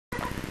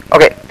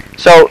Okay,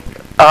 so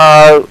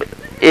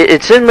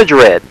it's in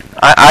Madrid.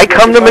 I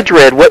come to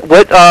Madrid.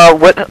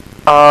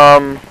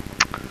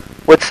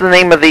 What's the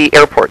name of the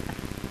airport?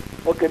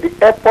 Okay, the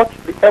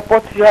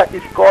airport here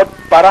is called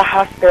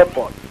Barajas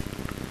Airport.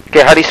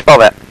 Okay, how do you spell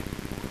that?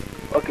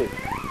 Okay.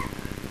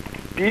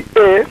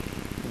 B-A.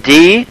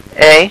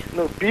 D-A.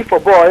 No, B for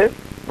boy.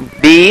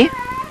 B.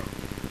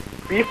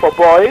 B for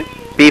boy.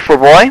 B for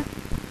boy.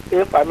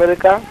 A for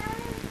America.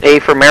 A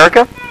for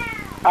America.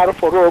 R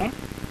for Rome.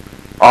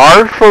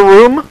 R for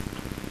room.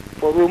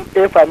 For room.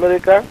 A for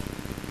America.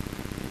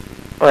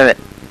 Wait a minute.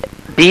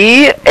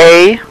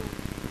 B-A.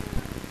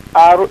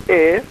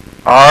 R-A.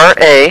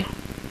 R-A.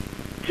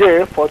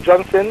 J for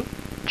Johnson.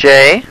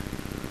 J.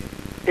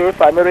 A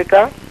for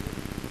America.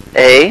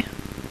 A.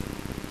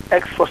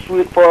 X for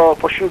sweet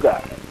for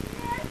sugar.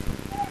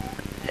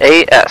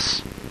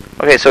 A-S.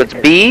 Okay, so it's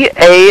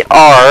B-A-R-A-J-A-X-S.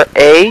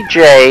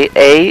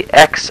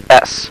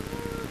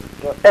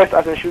 No, S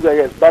as in sugar,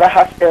 yes.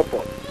 Barajas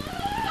Airport.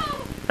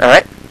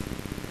 Alright.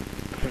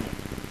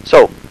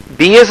 So,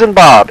 B as in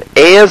Bob,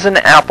 A as in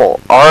Apple,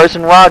 R as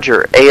in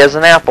Roger, A as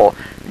in Apple,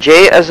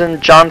 J as in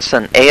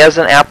Johnson, A as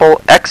in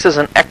Apple, X as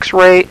in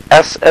X-ray,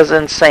 S as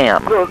in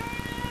Sam. No,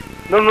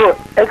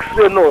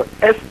 X-ray, no.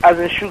 S as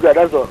in sugar,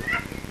 that's all.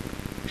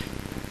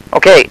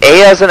 Okay,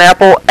 A as in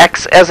Apple,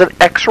 X as in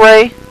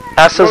X-ray,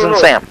 S as in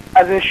Sam.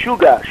 As in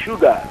sugar.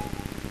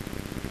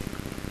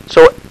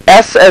 So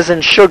S as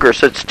in sugar,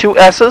 so it's two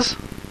S's?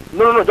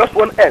 No, just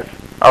one S.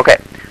 Okay,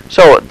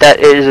 so that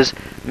is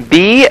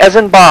B as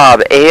in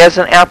Bob, A as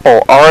in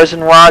Apple, R as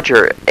in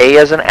Roger, A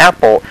as in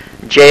Apple,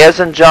 J as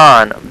in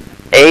John,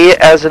 A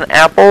as in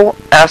Apple,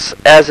 S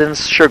as in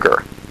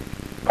sugar.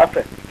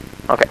 Perfect.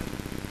 Okay.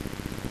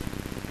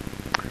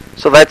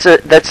 So that's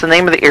it. That's the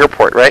name of the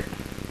airport, right?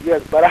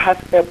 Yes,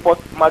 Barajas Airport,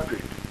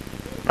 Madrid.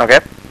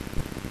 Okay.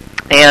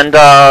 And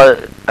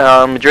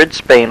Madrid,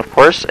 Spain, of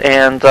course.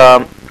 And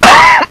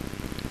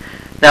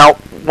now,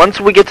 once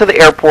we get to the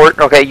airport,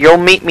 okay, you'll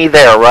meet me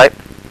there, right?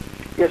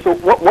 Yeah. So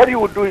what you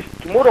will do is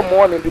tomorrow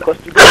morning, because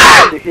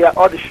today here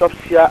all the shops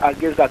here are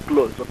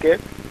closed. Okay.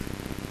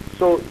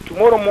 So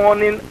tomorrow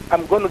morning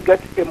I'm going to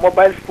get a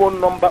mobile phone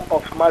number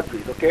of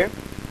Madrid. Okay.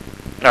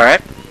 All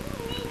right.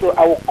 So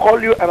I will call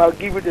you and I'll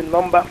give you the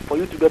number for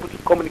you to be able to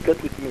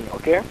communicate with me.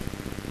 Okay.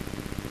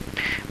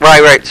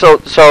 Right.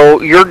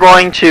 So you're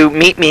going to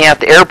meet me at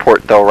the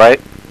airport, though, right?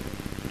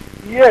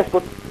 Yes,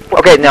 but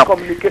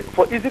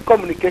for easy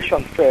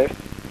communication first.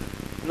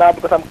 Now,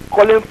 because I'm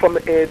calling from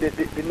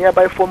the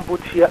nearby phone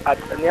booth here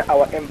near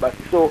our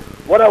embassy. So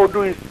what I will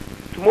do is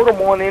tomorrow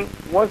morning,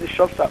 once the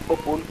shops are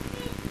open,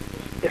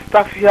 a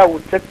staff here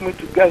will take me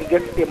to go and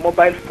get a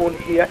mobile phone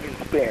here in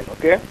Spain.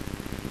 Okay.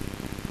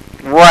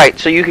 Right.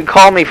 So you can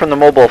call me from the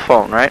mobile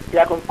phone, right?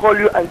 Yeah, I can call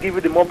you and give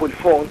you the mobile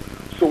phone.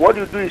 So what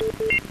you do is,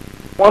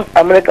 once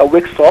America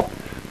wakes up,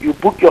 you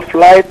book your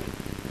flight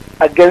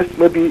against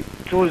maybe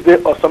Tuesday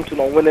or something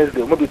on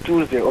Wednesday, maybe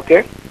Tuesday,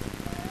 okay?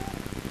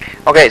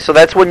 Okay, so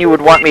that's when you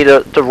would want me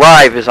to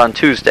arrive is on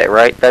Tuesday,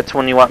 right? That's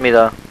when you want me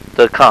to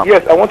come.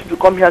 Yes, I want you to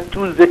come here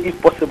Tuesday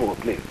if possible,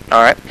 please.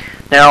 All right.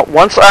 Now,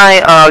 once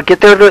I get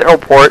there to the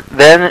airport,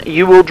 then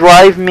you will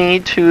drive me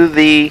to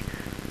the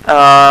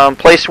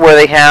place where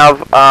they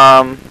have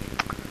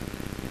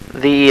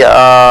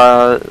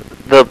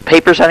the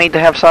papers I need to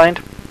have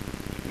signed.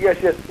 Yes.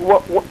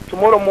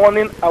 Tomorrow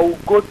morning I will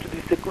go to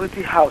the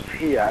security house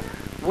here,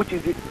 which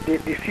is the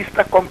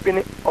sister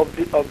company of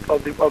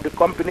the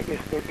company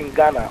in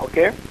Ghana.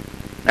 Okay. All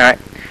right.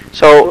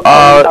 So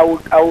I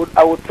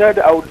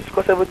will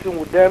discuss everything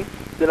with them.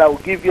 Then I will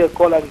give you a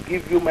call and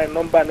give you my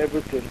number and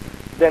everything.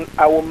 Then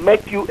I will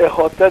make you a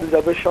hotel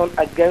reservation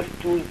against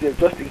Tuesday,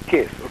 just in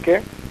case.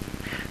 Okay.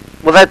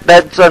 Well,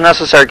 that's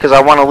unnecessary because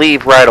I want to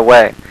leave right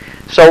away.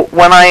 So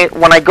when I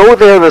go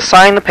there to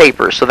sign the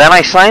papers, so then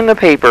I sign the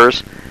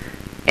papers,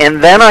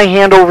 and then I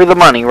hand over the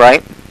money,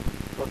 right?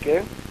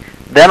 Okay.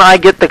 Then I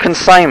get the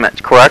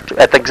consignment, correct?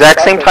 At the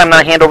exact same time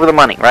that I hand over the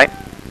money, right?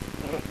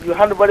 You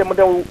hand over the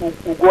money,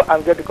 we'll go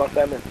and get the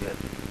consignment. Yes.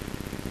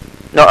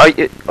 No,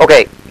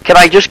 okay. Can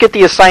I just get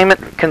the assignment?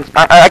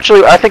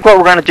 Actually, I think what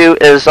we're going to do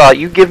is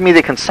you give me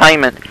the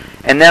consignment,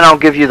 and then I'll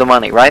give you the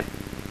money, right?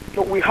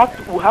 So we have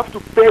to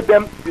pay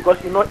them because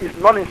it's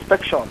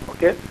non-inspection,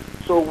 okay?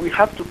 So we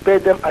have to pay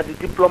them at the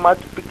diplomat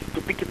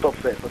to pick it up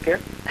first, okay?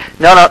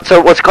 No. So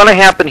what's going to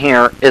happen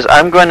here is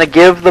I'm going to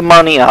give the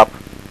money up,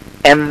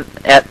 and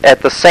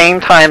at the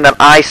same time that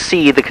I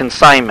see the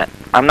consignment,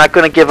 I'm not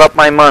going to give up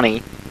my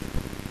money,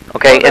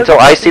 okay? Until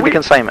I see the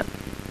consignment.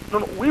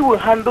 No, we will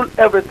handle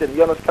everything.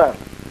 You understand?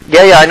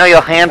 Yeah. I know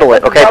you'll handle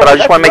it, okay? But I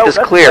just want to make this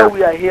clear.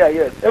 We are here.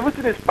 Yes,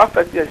 everything is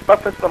perfect. Yes,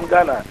 perfect from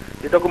Ghana.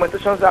 The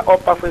documentations are all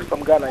perfect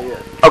from Ghana.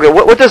 Yes. Okay.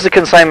 What does the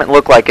consignment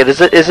look like?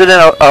 Is it in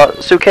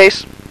a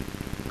suitcase?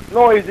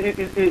 No, it's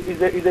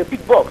a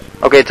big box.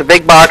 Okay, it's a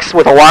big box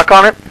with a lock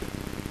on it?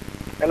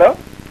 Hello?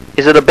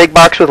 Is it a big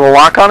box with a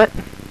lock on it?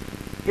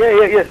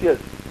 Yes.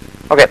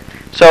 Okay,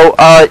 so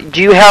do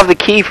you have the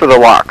key for the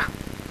lock?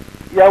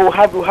 Yeah, we'll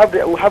have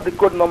the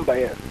code number,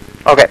 yes.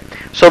 Okay,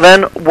 so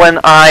then when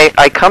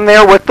I come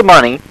there with the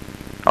money,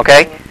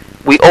 okay,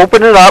 we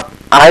open it up,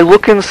 I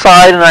look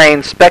inside and I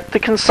inspect the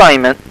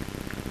consignment,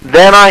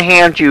 then I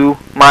hand you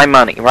my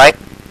money, right?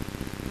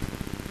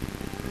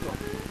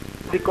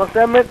 The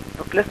consignment,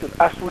 listen,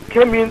 as we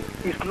came in,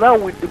 is now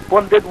with the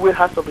bonded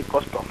warehouse of the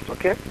customs,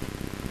 okay?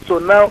 So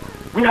now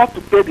we have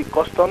to pay the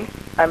customs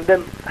and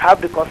then have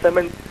the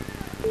consignment,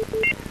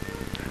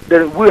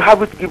 then we'll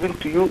have it given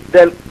to you.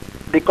 Then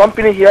the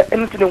company here,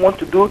 anything they want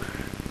to do,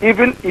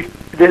 even if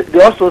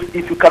they also,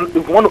 if you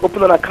want to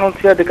open an account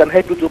here, they can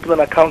help you to open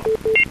an account.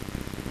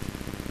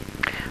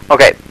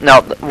 Okay,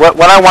 now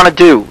what I want to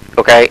do,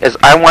 okay, is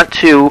I want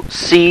to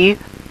see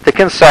the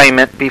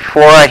consignment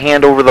before I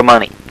hand over the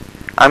money.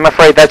 I'm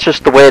afraid that's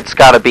just the way it's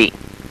got to be.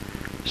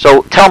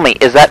 So tell me,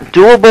 is that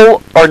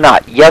doable or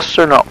not? Yes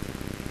or no?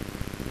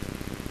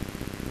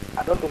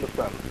 I don't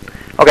understand.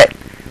 Okay,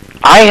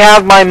 I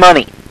have my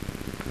money.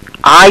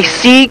 I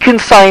see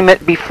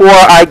consignment before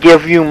I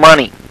give you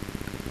money.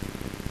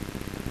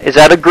 Is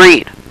that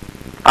agreed?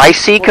 I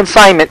see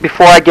consignment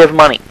before I give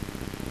money.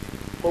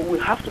 But we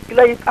have to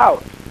clear it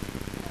out.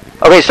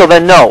 Okay, so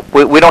then no,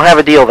 we don't have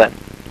a deal then.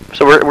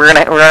 So we're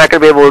not gonna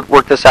be able to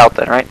work this out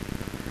then, right?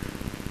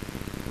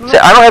 No. See,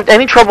 I don't have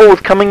any trouble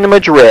with coming to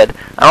Madrid.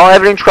 I don't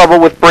have any trouble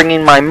with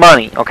bringing my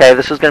money. Okay,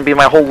 this is going to be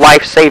my whole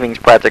life savings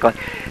practically.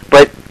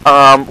 But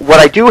what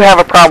I do have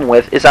a problem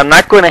with is I'm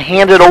not going to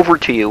hand it over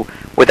to you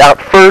without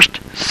first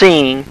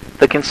seeing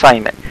the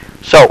consignment.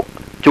 So,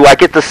 do I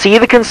get to see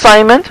the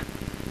consignment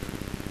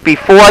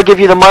before I give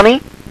you the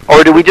money,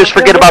 or do we just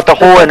forget about the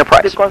whole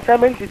enterprise? The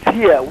consignment is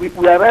here. We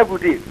arrive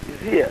with it.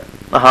 It's here.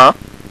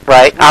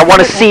 Right. I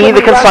want to see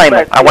the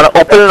consignment. I want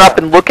to open it up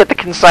and look at the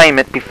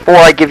consignment before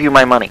I give you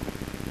my money.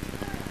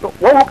 So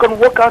what we can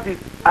work out is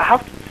I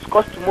have to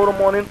discuss tomorrow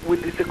morning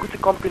with the security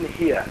company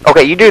here.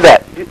 Okay, you do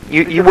that. The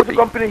security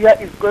company here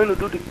is going to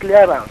do the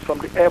clearance from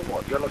the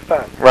airport. You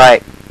understand?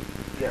 Right.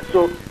 Yeah.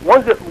 So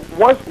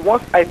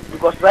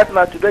because right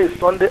now today is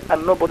Sunday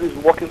and nobody is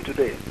working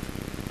today.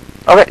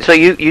 Okay, so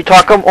you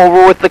talk them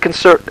over with the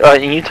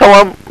and you tell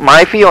them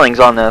my feelings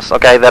on this.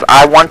 Okay, that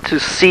I want to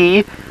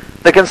see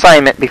the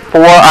consignment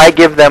before I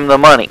give them the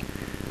money.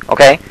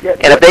 Okay, yeah,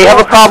 and if they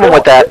have a problem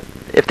with that.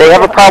 If they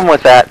have a problem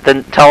with that,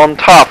 then tell them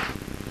tough.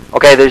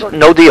 Okay, there's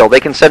no deal.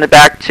 They can send it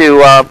back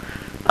to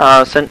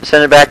send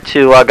it back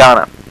to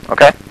Ghana.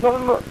 Okay.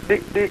 No. They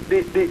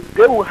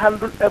will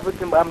handle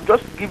everything. But I'm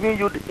just giving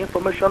you the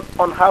information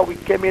on how we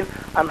came in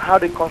and how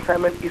the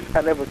consignment is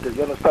and everything.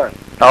 You understand?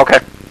 Okay.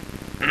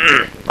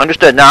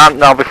 Understood.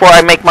 Now, before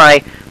I make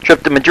my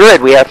trip to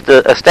Madrid, we have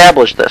to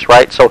establish this,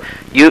 right? So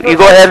you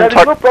go ahead and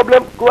talk. There's no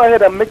problem. Go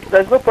ahead and make.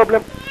 There's no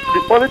problem.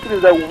 The only thing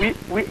is that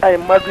we are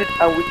in Madrid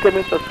and we came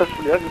in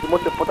successfully. That is the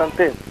most important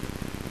thing.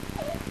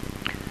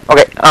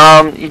 Okay.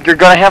 You're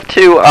gonna have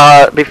to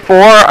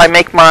before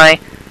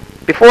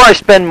I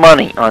spend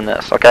money on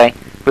this. Okay.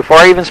 Before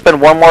I even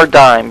spend one more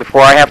dime, before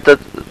I have to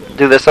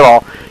do this at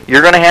all,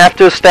 you're gonna have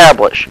to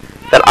establish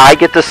that I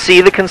get to see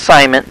the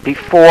consignment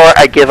before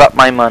I give up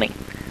my money.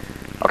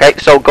 Okay.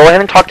 So go ahead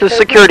and talk to the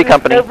security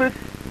company.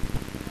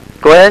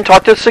 Go ahead and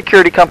talk to the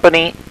security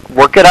company.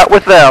 Work it out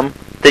with them.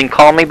 Then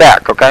call me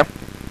back. Okay.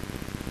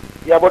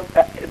 Yeah, but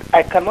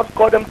I cannot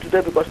call them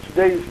today because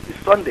today is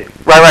Sunday.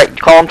 Right.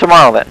 Call them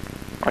tomorrow then.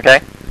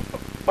 Okay.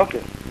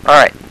 Okay. All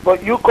right.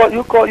 But you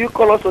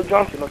call also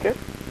Johnson, okay?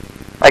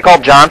 I call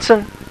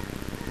Johnson.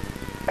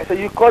 I said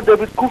you call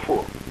David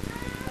Kuffi.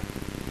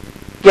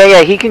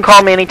 Yeah. He can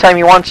call me anytime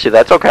he wants to.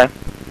 That's okay.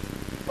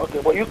 Okay,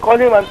 but you call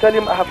him and tell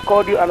him I have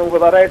called you and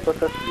we've arrived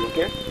successfully,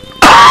 okay?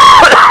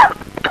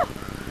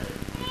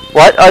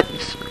 What?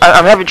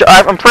 I'm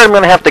afraid I'm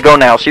going to have to go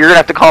now, so you're going to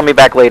have to call me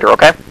back later,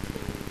 okay?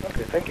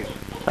 Okay, thank you.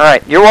 All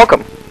right, you're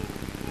welcome.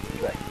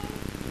 Bye.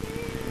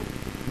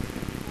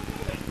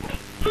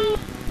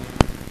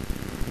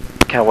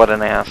 God, what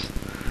an ass.